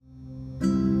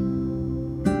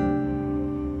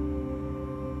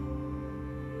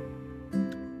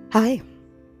Hi,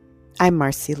 I'm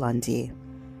Marcy Lundy.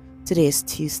 Today is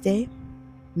Tuesday,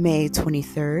 May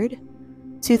 23rd,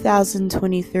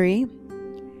 2023,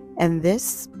 and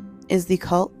this is the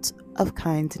Cult of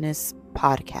Kindness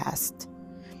podcast.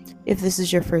 If this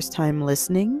is your first time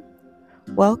listening,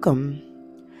 welcome.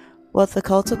 What the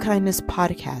Cult of Kindness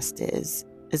podcast is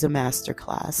a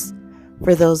masterclass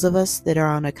for those of us that are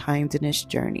on a kindness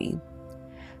journey.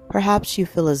 Perhaps you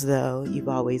feel as though you've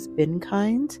always been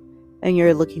kind and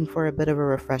you're looking for a bit of a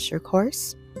refresher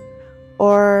course.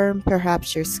 Or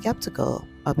perhaps you're skeptical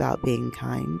about being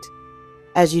kind,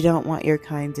 as you don't want your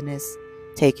kindness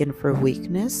taken for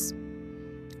weakness.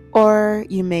 Or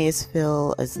you may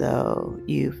feel as though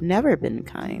you've never been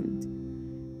kind,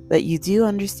 but you do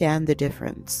understand the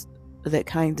difference that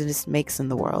kindness makes in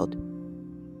the world,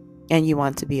 and you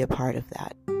want to be a part of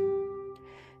that.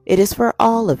 It is for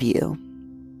all of you.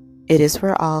 It is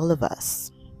for all of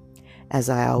us. As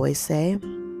I always say,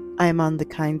 I'm on the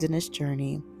kindness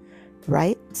journey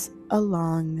right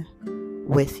along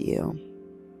with you.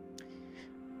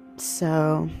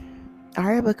 So,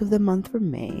 our book of the month for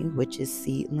May, which is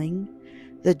Seedling,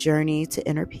 The Journey to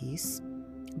Inner Peace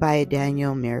by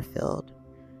Daniel Merrifield,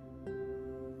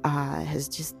 has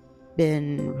just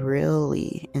been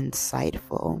really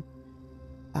insightful.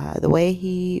 The way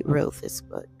he wrote this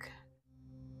book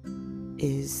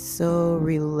is so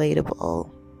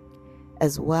relatable,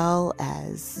 as well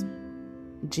as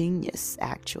genius,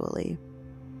 actually.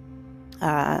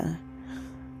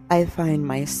 I find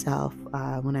myself,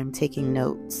 when I'm taking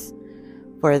notes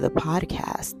for the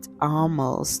podcast,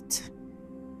 almost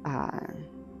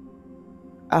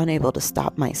unable to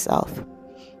stop myself,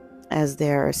 as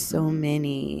there are so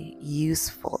many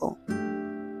useful,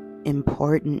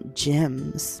 important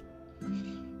gems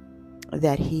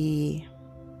that he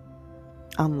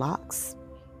unlocks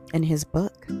in his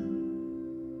book.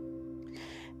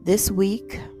 This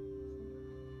week,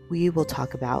 we will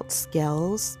talk about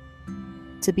scales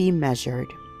to be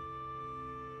measured.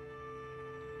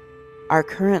 Our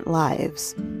current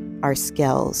lives are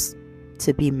scales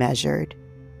to be measured.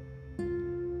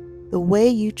 The way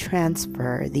you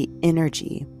transfer the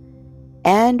energy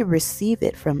and receive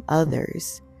it from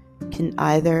others can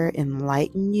either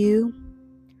enlighten you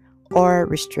or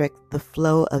restrict the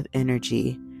flow of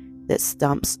energy that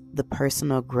stumps the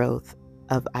personal growth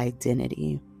of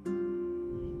identity.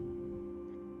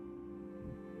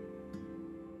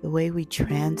 The way we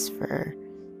transfer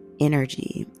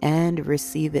energy and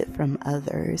receive it from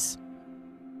others.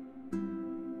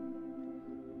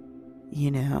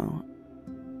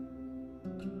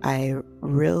 I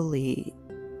really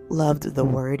loved the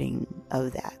wording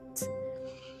of that.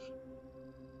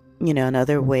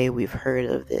 Another way we've heard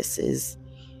of this is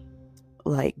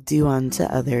like, do unto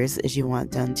others as you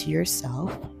want done to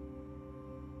yourself.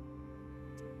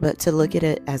 But to look at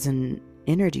it as an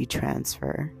energy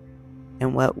transfer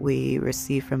and what we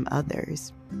receive from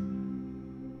others,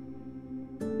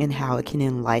 and how it can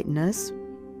enlighten us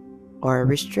or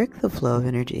restrict the flow of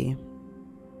energy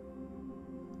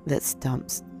that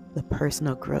stumps the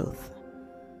personal growth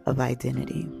of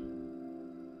identity.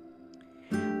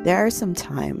 There are some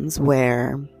times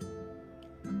where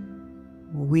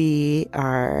we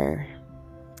are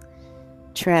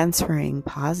transferring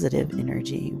positive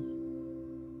energy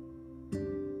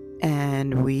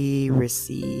and we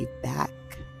receive back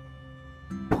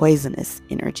poisonous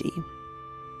energy.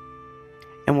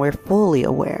 And we're fully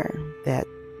aware that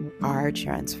our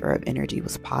transfer of energy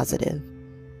was positive.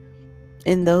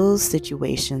 In those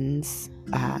situations,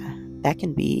 that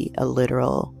can be a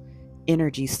literal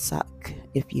energy suck,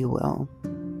 if you will.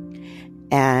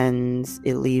 And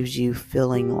it leaves you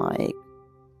feeling like,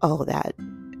 oh, that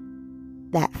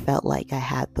felt like I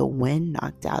had the wind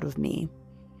knocked out of me.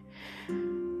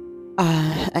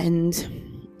 And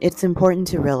it's important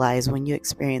to realize when you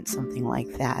experience something like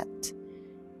that,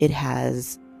 it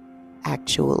has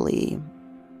actually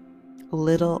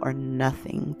little or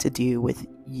nothing to do with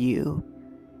you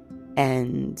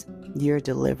and your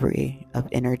delivery of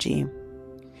energy.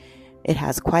 It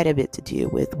has quite a bit to do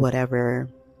with whatever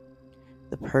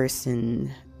the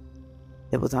person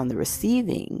that was on the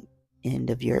receiving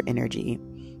end of your energy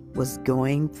was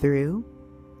going through,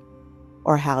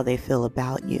 or how they feel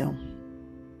about you.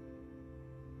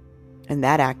 And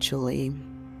that actually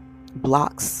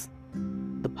blocks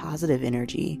the positive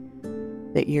energy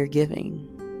that you're giving.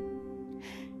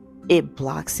 It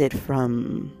blocks it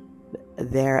from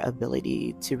their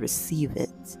ability to receive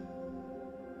it.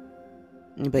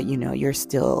 But you're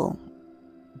still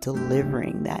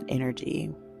delivering that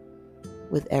energy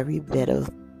with every bit of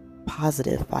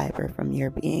positive fiber from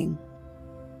your being.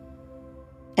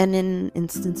 And in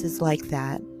instances like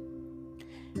that,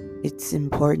 it's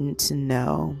important to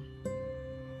know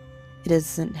it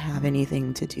doesn't have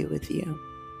anything to do with you.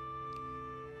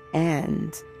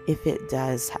 And if it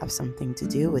does have something to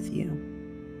do with you,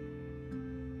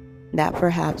 that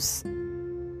perhaps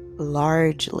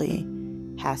largely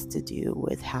has to do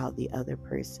with how the other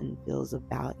person feels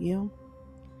about you,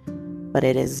 but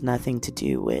it has nothing to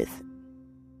do with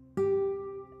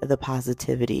the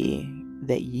positivity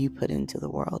that you put into the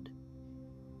world,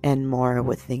 and more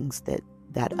with things that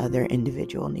that other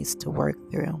individual needs to work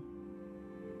through.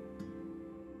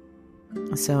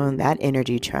 So in that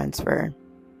energy transfer,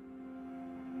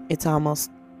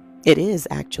 it is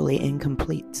actually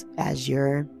incomplete, as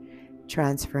you're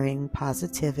transferring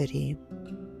positivity,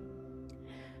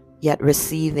 yet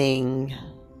receiving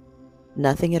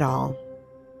nothing at all,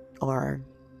 or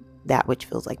that which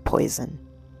feels like poison.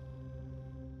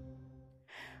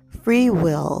 Free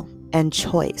will and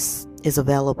choice is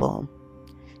available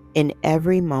in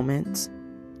every moment.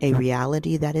 A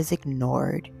reality that is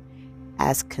ignored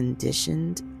as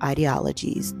conditioned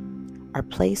ideologies are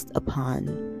placed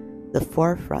upon the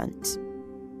forefront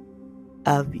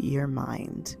of your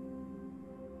mind.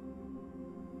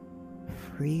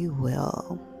 Free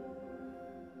will.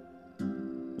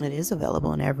 It is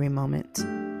available in every moment.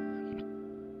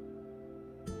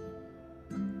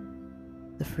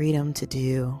 The freedom to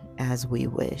do as we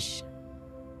wish.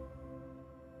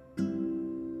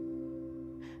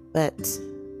 But,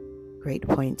 great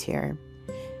point here.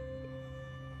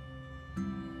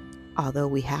 Although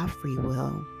we have free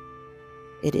will,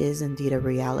 it is indeed a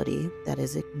reality that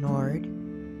is ignored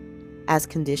as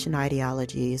conditioned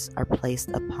ideologies are placed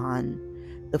upon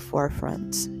the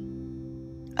forefront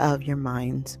of your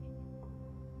mind.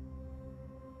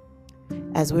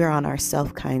 As we're on our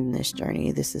self-kindness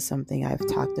journey, this is something I've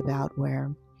talked about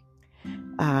where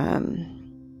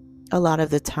a lot of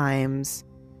the times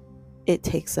it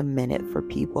takes a minute for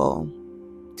people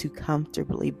to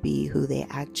comfortably be who they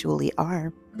actually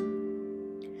are,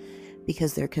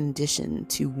 because they're conditioned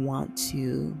to want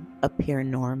to appear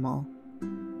normal,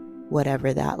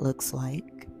 whatever that looks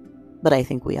like. But I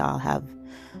think we all have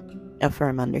a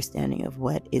firm understanding of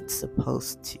what it's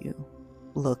supposed to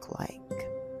look like.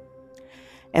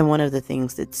 And one of the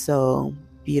things that's so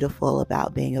beautiful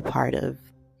about being a part of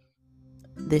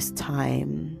this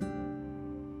time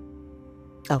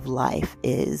of life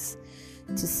is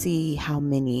to see how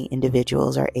many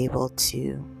individuals are able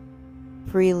to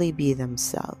freely be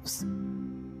themselves.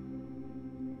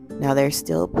 Now, there's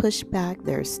still pushback.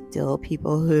 There's still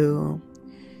people who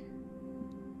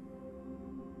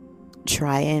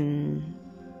try and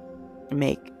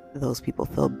make those people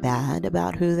feel bad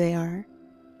about who they are,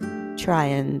 try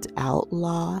and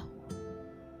outlaw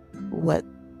what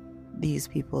these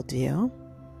people do.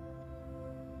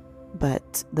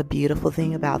 But the beautiful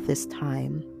thing about this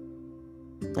time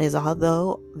is,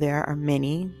 although there are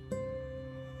many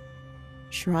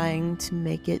trying to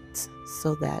make it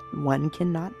so that one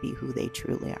cannot be who they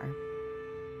truly are,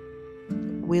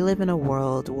 we live in a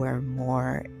world where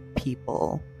more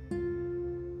people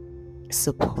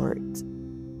support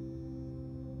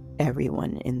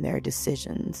everyone in their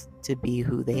decisions to be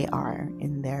who they are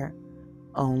in their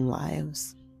own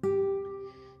lives.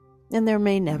 And there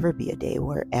may never be a day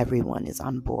where everyone is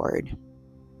on board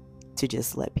to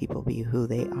just let people be who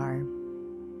they are.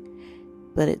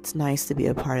 But it's nice to be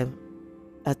a part of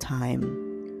a time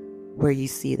where you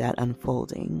see that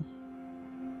unfolding,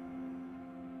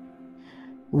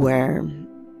 where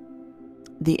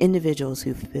the individuals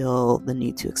who feel the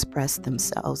need to express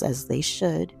themselves as they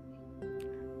should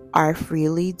are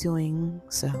freely doing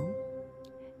so.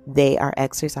 They are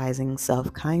exercising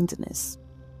self-kindness,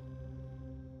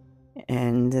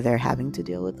 and they're having to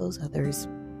deal with those others.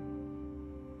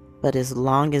 But as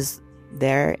long as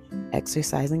they're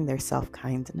exercising their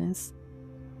self-kindness,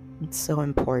 it's so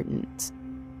important.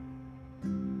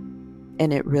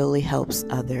 And it really helps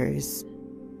others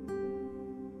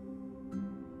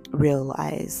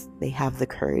realize they have the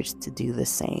courage to do the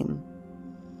same.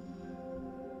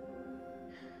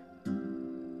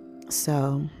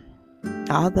 So,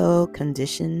 although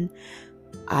conditioned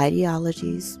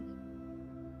ideologies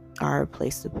are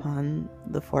placed upon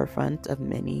the forefront of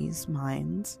many's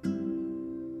minds,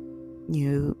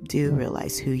 you do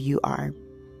realize who you are.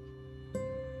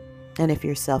 And if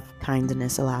your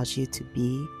self-kindness allows you to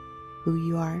be who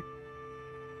you are,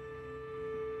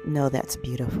 know that's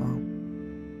beautiful.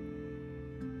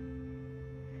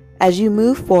 As you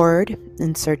move forward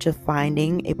in search of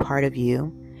finding a part of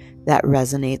you that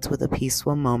resonates with a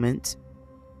peaceful moment,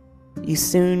 you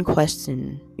soon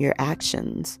question your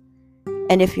actions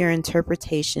and if your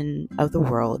interpretation of the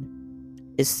world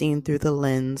is seen through the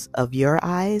lens of your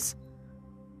eyes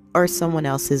or someone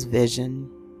else's vision.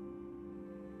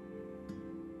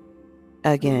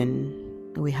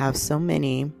 Again, we have so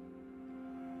many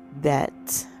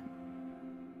that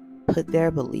put their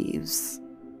beliefs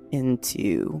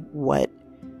into what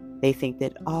they think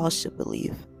that all should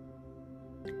believe.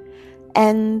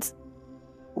 And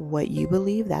what you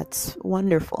believe, that's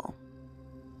wonderful.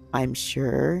 I'm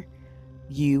sure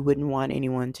you wouldn't want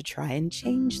anyone to try and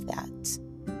change that.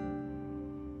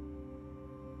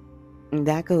 And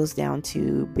that goes down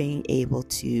to being able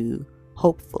to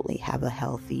hopefully have a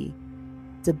healthy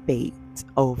debate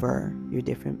over your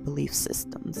different belief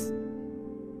systems.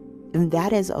 And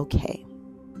that is okay.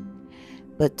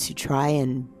 But to try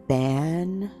and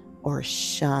ban or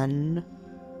shun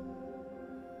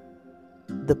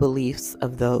the beliefs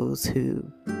of those who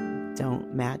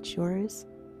don't match yours,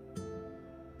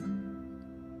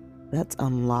 that's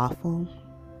unlawful.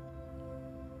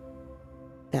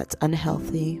 That's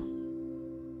unhealthy.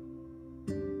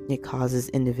 It causes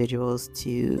individuals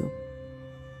to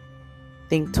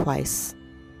think twice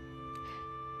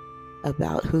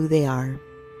about who they are,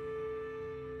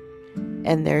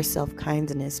 and their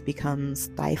self-kindness becomes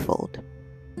stifled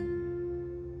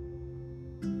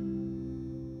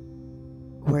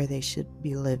where they should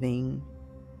be living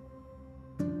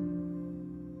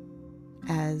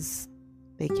as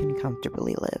they can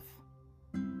comfortably live.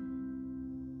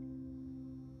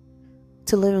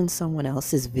 To live in someone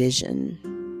else's vision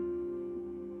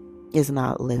is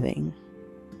not living.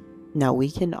 Now,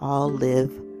 we can all live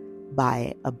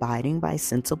by abiding by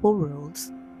sensible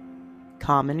rules,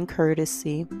 common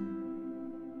courtesy,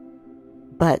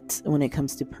 but when it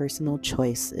comes to personal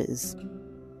choices,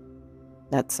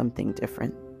 that's something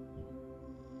different.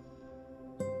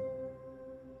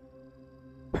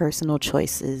 Personal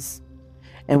choices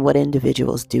and what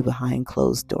individuals do behind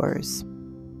closed doors.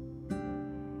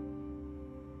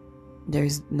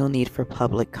 There's no need for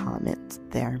public comment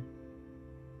there.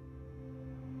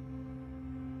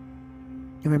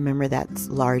 And remember, that's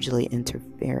largely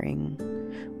interfering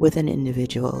with an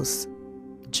individual's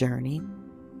journey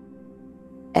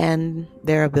and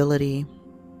their ability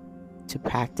to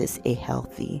practice a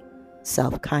healthy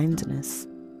self-kindness.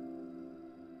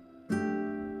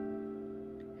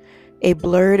 A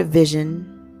blurred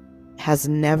vision has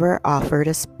never offered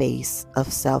a space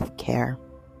of self-care,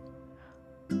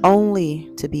 only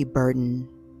to be burdened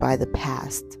by the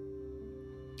past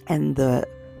and the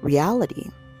reality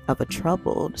of a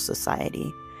troubled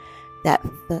society that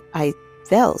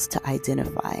fails to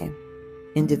identify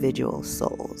individual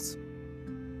souls.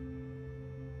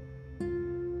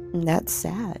 And that's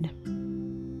sad.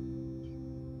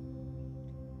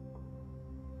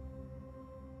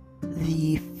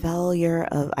 The failure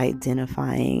of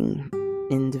identifying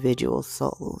individual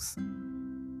souls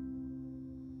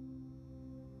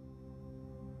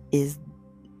is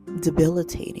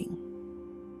debilitating.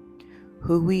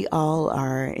 Who we all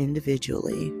are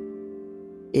individually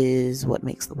is what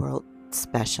makes the world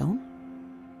special,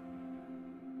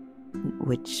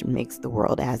 which makes the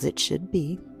world as it should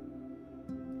be.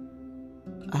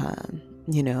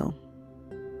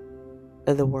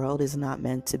 The world is not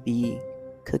meant to be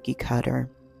cookie cutter.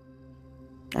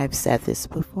 I've said this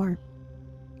before.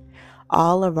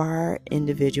 All of our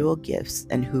individual gifts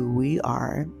and who we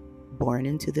are born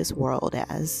into this world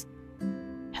as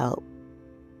help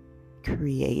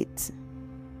create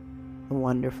a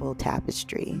wonderful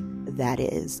tapestry that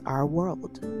is our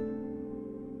world.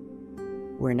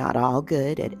 We're not all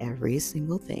good at every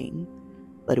single thing,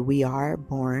 but we are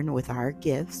born with our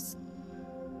gifts,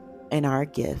 and our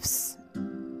gifts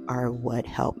are what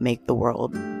help make the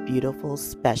world beautiful,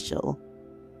 special,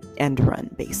 and run,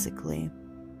 basically.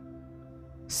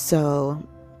 So,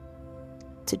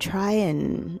 to try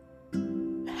and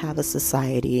have a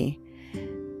society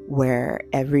where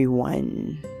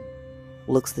everyone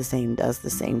looks the same, does the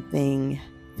same thing,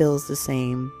 feels the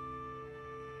same,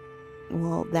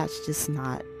 well, that's just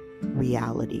not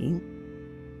reality.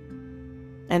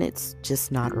 And it's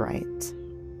just not right.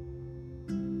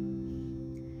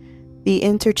 The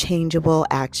interchangeable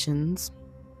actions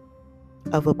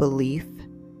of a belief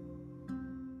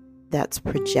that's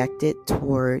projected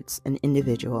towards an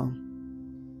individual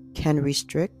can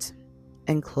restrict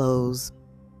and close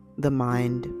the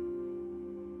mind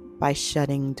by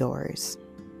shutting doors.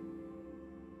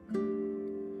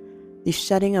 The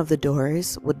shutting of the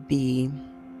doors would be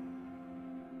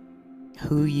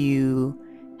who you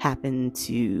happen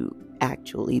to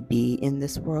actually be in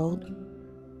this world,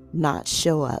 not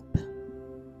show up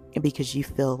because you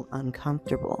feel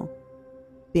uncomfortable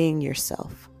being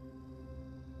yourself.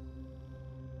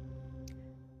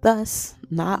 Thus,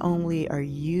 not only are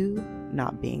you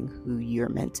not being who you're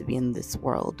meant to be in this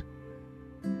world,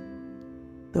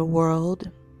 the world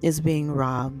is being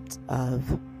robbed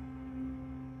of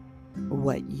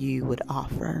what you would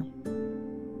offer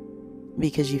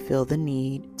because you feel the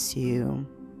need to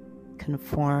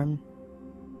conform.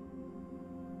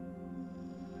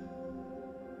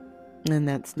 And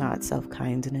that's not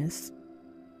self-kindness.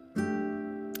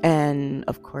 And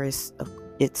of course,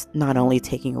 it's not only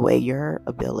taking away your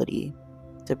ability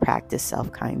to practice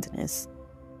self-kindness.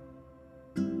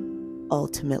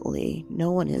 Ultimately,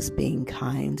 no one is being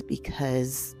kind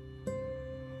because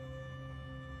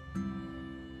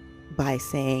by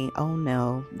saying, oh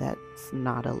no, that's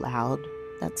not allowed,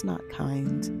 that's not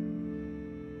kind.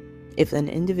 If an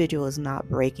individual is not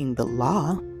breaking the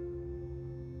law,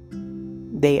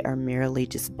 they are merely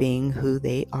just being who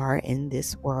they are in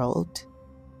this world.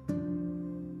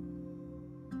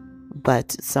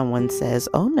 But someone says,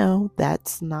 oh no,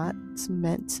 that's not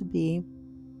meant to be.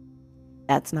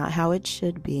 That's not how it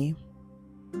should be.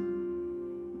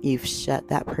 You've shut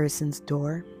that person's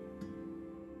door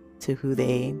to who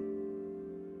they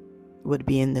would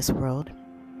be in this world.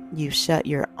 You've shut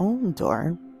your own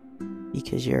door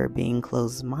because you're being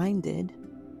closed-minded.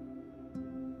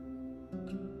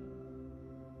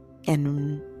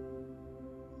 And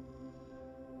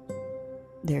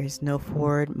there's no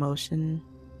forward motion.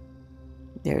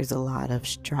 There's a lot of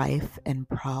strife and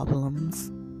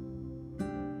problems.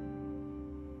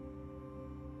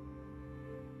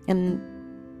 And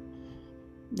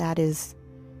that is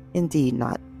indeed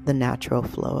not the natural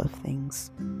flow of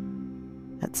things.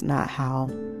 That's not how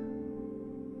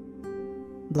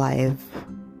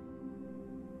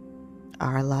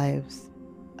our lives,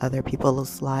 other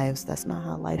people's lives, that's not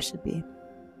how life should be.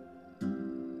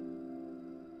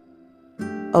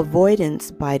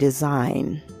 Avoidance by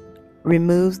design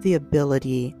removes the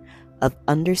ability of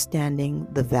understanding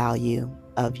the value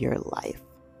of your life.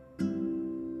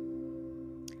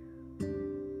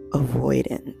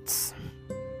 Avoidance.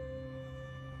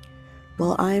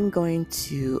 Well, I'm going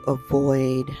to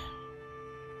avoid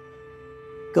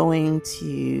going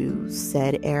to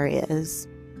said areas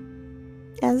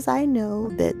as I know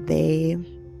that they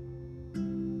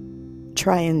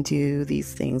try and do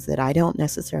these things that I don't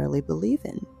necessarily believe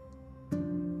in.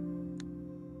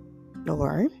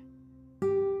 Or,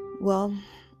 well,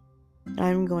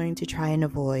 I'm going to try and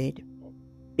avoid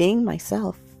being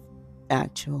myself,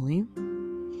 actually,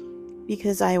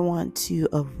 because I want to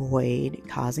avoid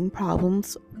causing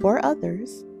problems for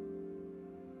others.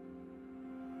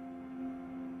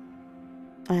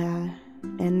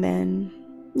 And then,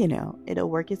 it'll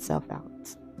work itself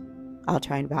out. I'll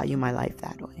try and value my life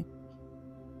that way.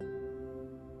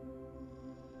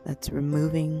 That's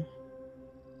removing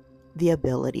the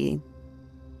ability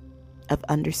of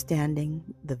understanding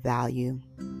the value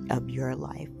of your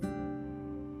life.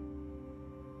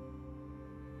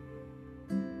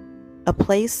 A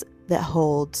place that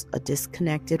holds a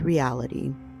disconnected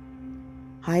reality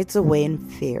hides away in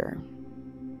fear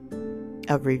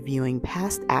of reviewing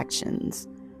past actions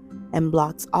and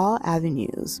blocks all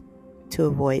avenues to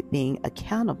avoid being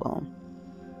accountable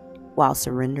while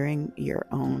surrendering your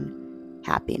own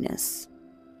happiness.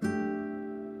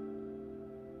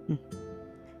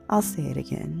 I'll say it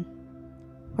again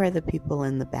for the people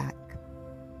in the back.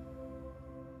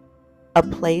 A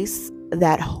place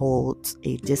that holds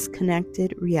a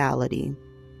disconnected reality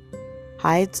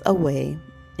hides away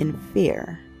in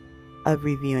fear of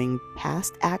reviewing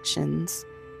past actions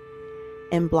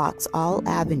and blocks all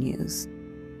avenues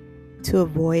to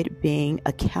avoid being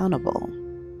accountable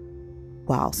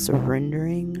while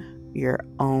surrendering your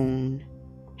own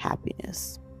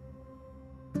happiness.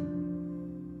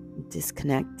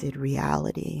 Disconnected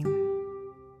reality.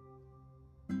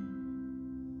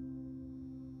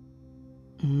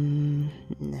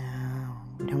 No,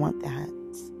 we don't want that.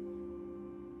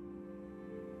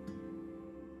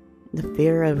 The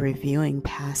fear of reviewing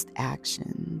past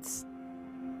actions.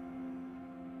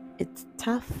 It's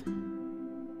tough.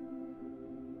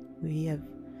 We have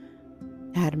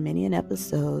had many an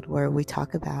episode where we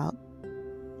talk about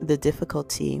the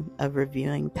difficulty of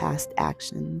reviewing past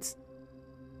actions.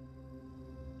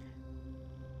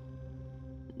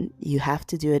 You have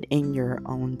to do it in your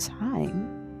own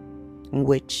time,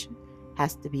 which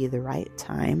has to be the right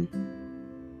time.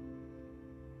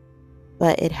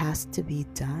 But it has to be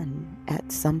done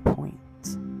at some point.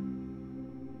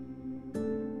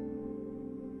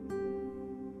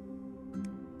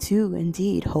 To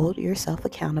indeed hold yourself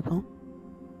accountable.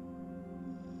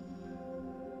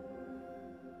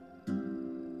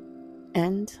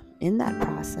 And in that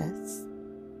process,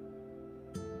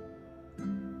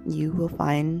 you will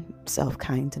find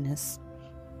self-kindness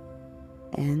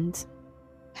and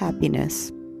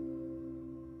happiness.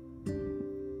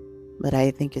 But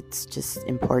I think it's just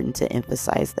important to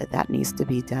emphasize that that needs to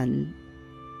be done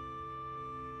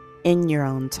in your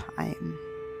own time.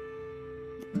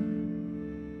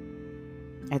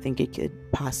 I think it could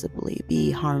possibly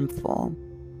be harmful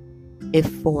if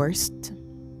forced.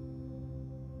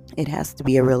 It has to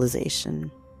be a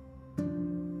realization.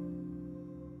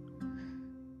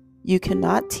 You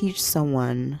cannot teach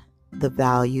someone the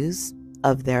values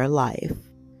of their life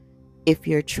if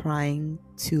you're trying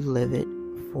to live it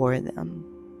for them.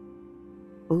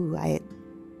 Ooh, I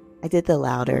did the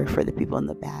louder for the people in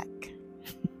the back.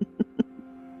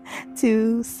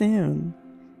 Too soon.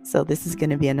 So this is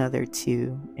going to be another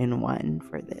 2-in-1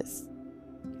 for this.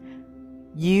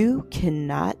 You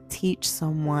cannot teach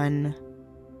someone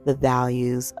the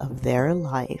values of their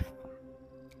life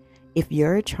if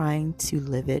you're trying to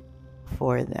live it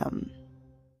for them.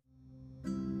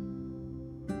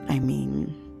 I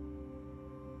mean,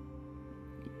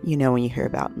 you know, when you hear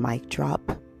about mic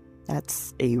drop,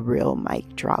 that's a real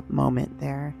mic drop moment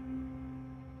there.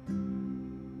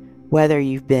 Whether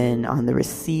you've been on the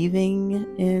receiving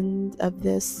end of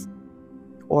this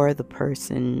or the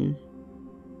person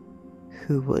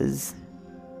who was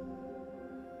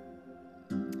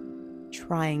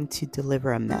trying to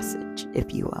deliver a message,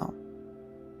 if you will.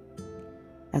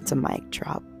 That's a mic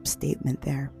drop statement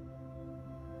there.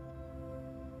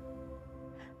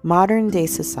 Modern day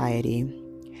society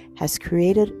has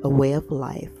created a way of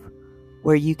life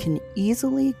where you can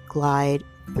easily glide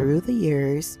through the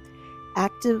years,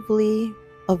 actively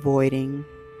avoiding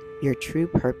your true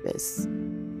purpose.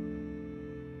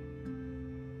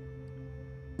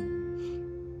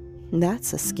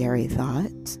 That's a scary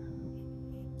thought.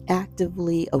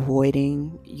 Actively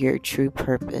avoiding your true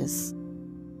purpose.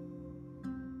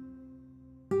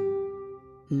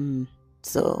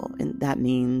 So that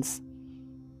means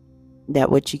that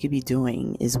what you could be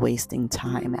doing is wasting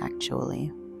time,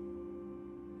 actually.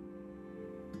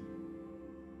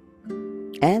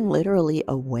 And literally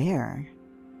aware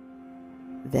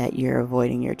that you're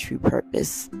avoiding your true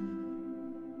purpose.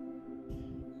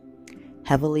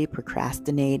 Heavily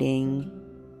procrastinating,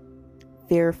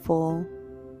 fearful,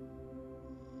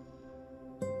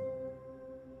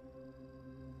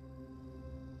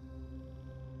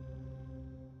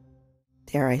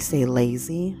 dare I say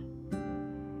lazy.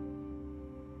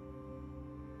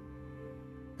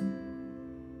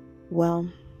 Well,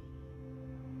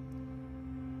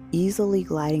 easily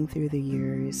gliding through the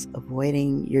years,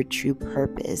 avoiding your true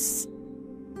purpose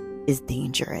is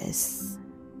dangerous.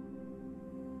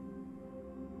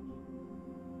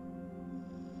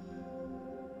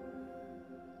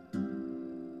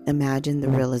 Imagine the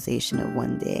realization of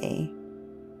one day,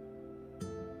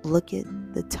 look at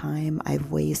the time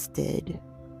I've wasted.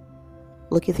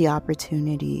 Look at the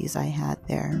opportunities I had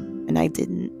there, and I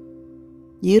didn't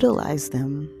utilize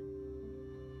them.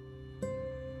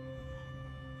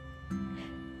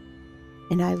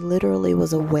 And I literally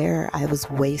was aware I was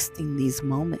wasting these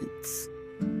moments.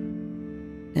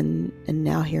 And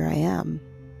now here I am.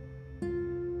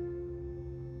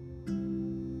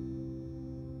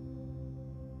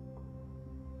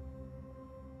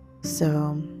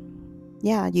 So,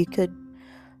 yeah, you could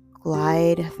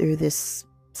glide through this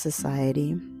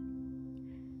society,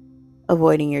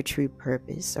 avoiding your true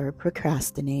purpose or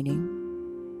procrastinating.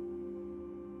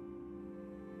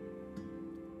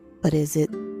 But is it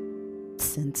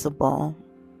sensible,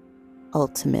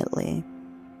 ultimately?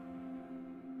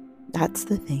 That's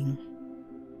the thing.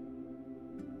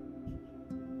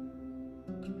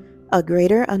 A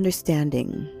greater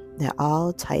understanding that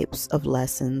all types of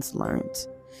lessons learned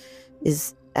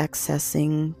is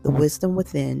accessing the wisdom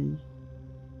within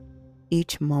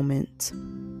each moment,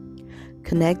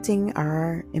 connecting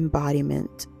our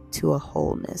embodiment to a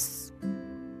wholeness.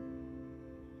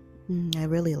 I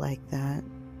really like that.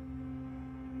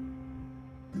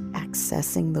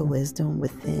 Accessing the wisdom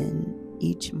within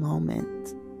each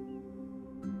moment.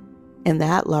 And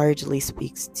that largely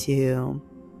speaks to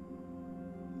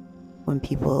when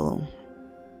people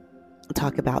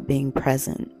talk about being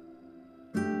present.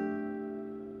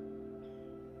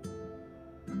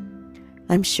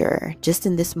 I'm sure just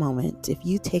in this moment, if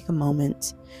you take a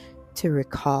moment to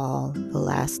recall the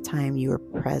last time you were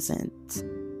present,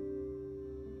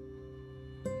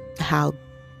 how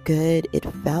good it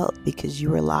felt because you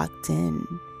were locked in.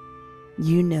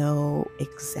 You know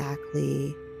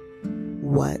exactly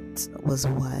what was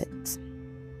what.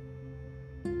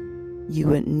 You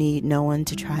would need no one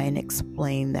to try and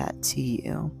explain that to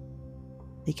you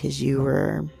because you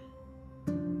were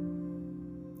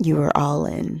You are all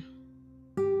in.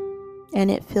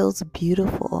 And it feels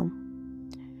beautiful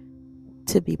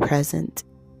to be present,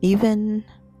 even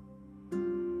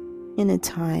in a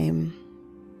time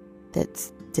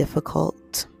that's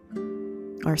difficult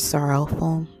or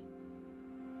sorrowful.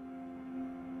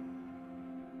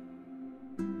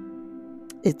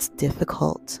 It's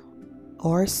difficult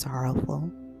or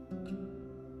sorrowful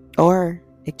or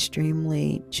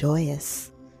extremely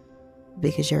joyous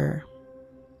because you're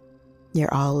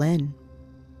all in.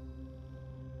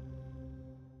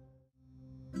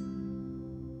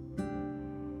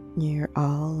 You're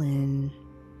all in.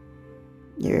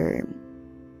 You're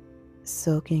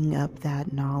soaking up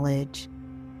that knowledge.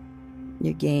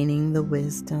 You're gaining the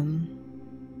wisdom.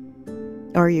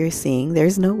 Or you're seeing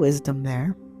there's no wisdom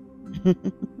there.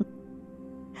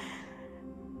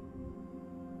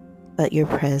 But you're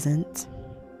present.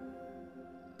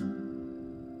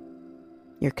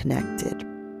 You're connected.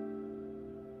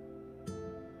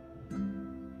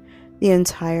 The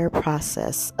entire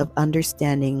process of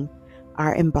understanding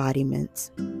our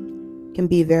embodiments can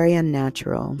be very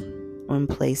unnatural when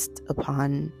placed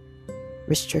upon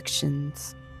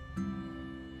restrictions.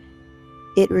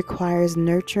 It requires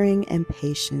nurturing and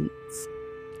patience,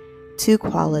 two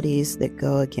qualities that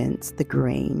go against the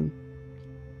grain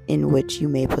in which you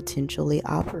may potentially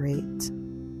operate.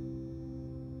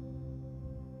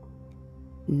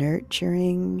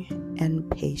 Nurturing and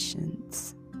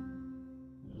patience.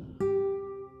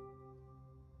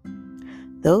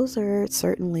 Those are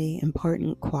certainly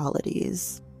important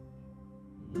qualities.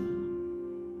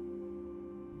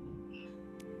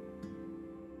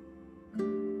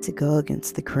 To go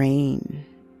against the grain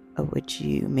of which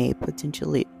you may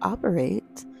potentially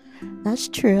operate, that's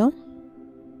true.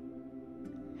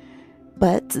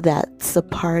 But that's a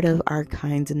part of our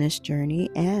kindness journey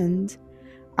and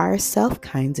our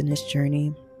self-kindness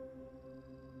journey.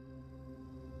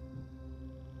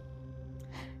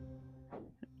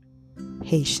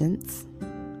 Patience.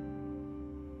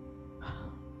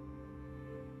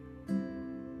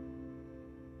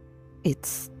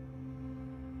 It's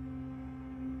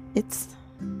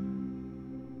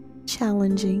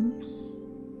challenging.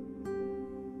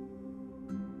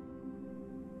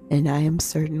 And I am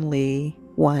certainly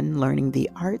one learning the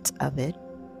art of it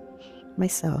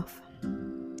myself.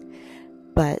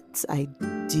 But I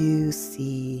do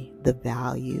see the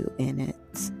value in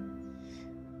it.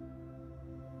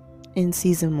 In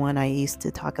season 1, I used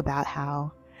to talk about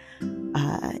how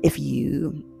if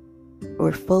you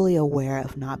were fully aware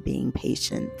of not being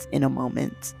patient in a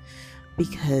moment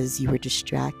because you were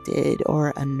distracted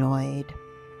or annoyed,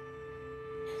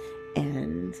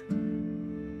 and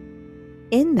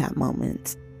in that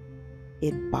moment,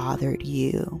 it bothered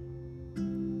you.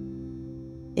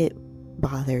 It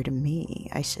bothered me,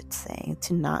 I should say,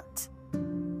 to not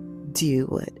do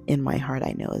what in my heart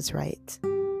I know is right.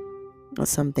 It's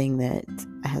something that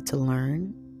I had to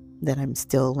learn, that I'm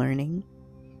still learning.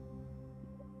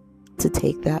 To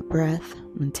take that breath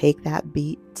and take that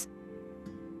beat,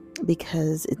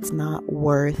 because it's not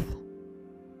worth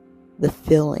the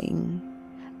feeling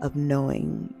of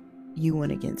knowing you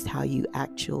went against how you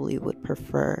actually would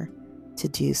prefer to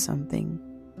do something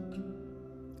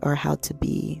or how to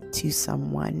be to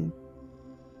someone.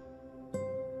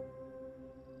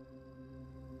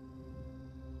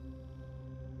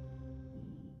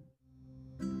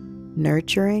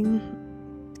 Nurturing,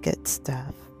 good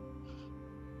stuff.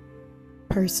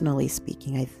 Personally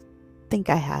speaking, I think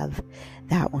I have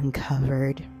that one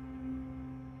covered.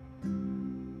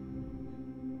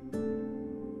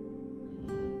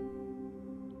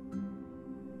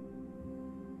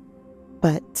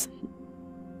 But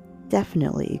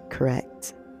definitely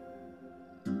correct.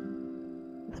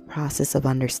 The process of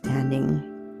understanding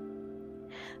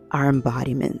our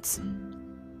embodiments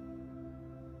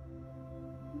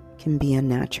can be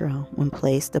unnatural when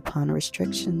placed upon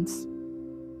restrictions.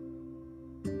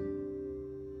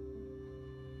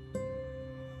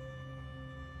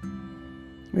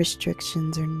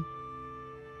 Restrictions are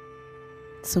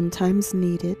sometimes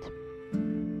needed,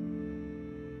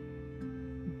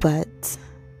 but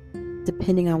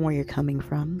depending on where you're coming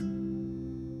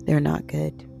from, they're not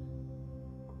good.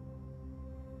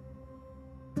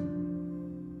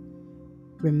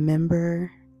 Remember,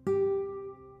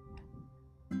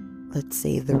 let's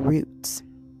say, the roots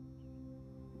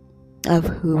of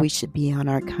who we should be on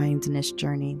our kindness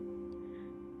journey.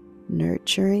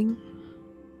 Nurturing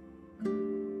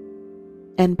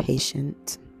and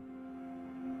patient.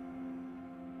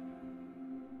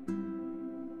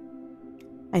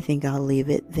 I think I'll leave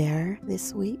it there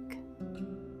this week.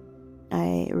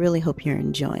 I really hope you're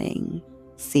enjoying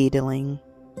seedling.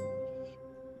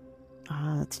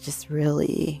 It's just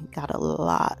really got a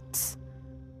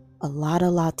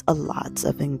lot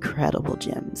of incredible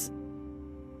gems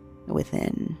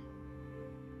within.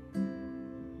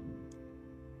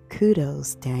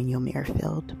 Kudos, Daniel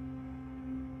Muirfield.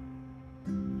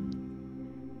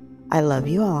 I love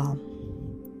you all.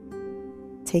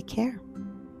 Take care.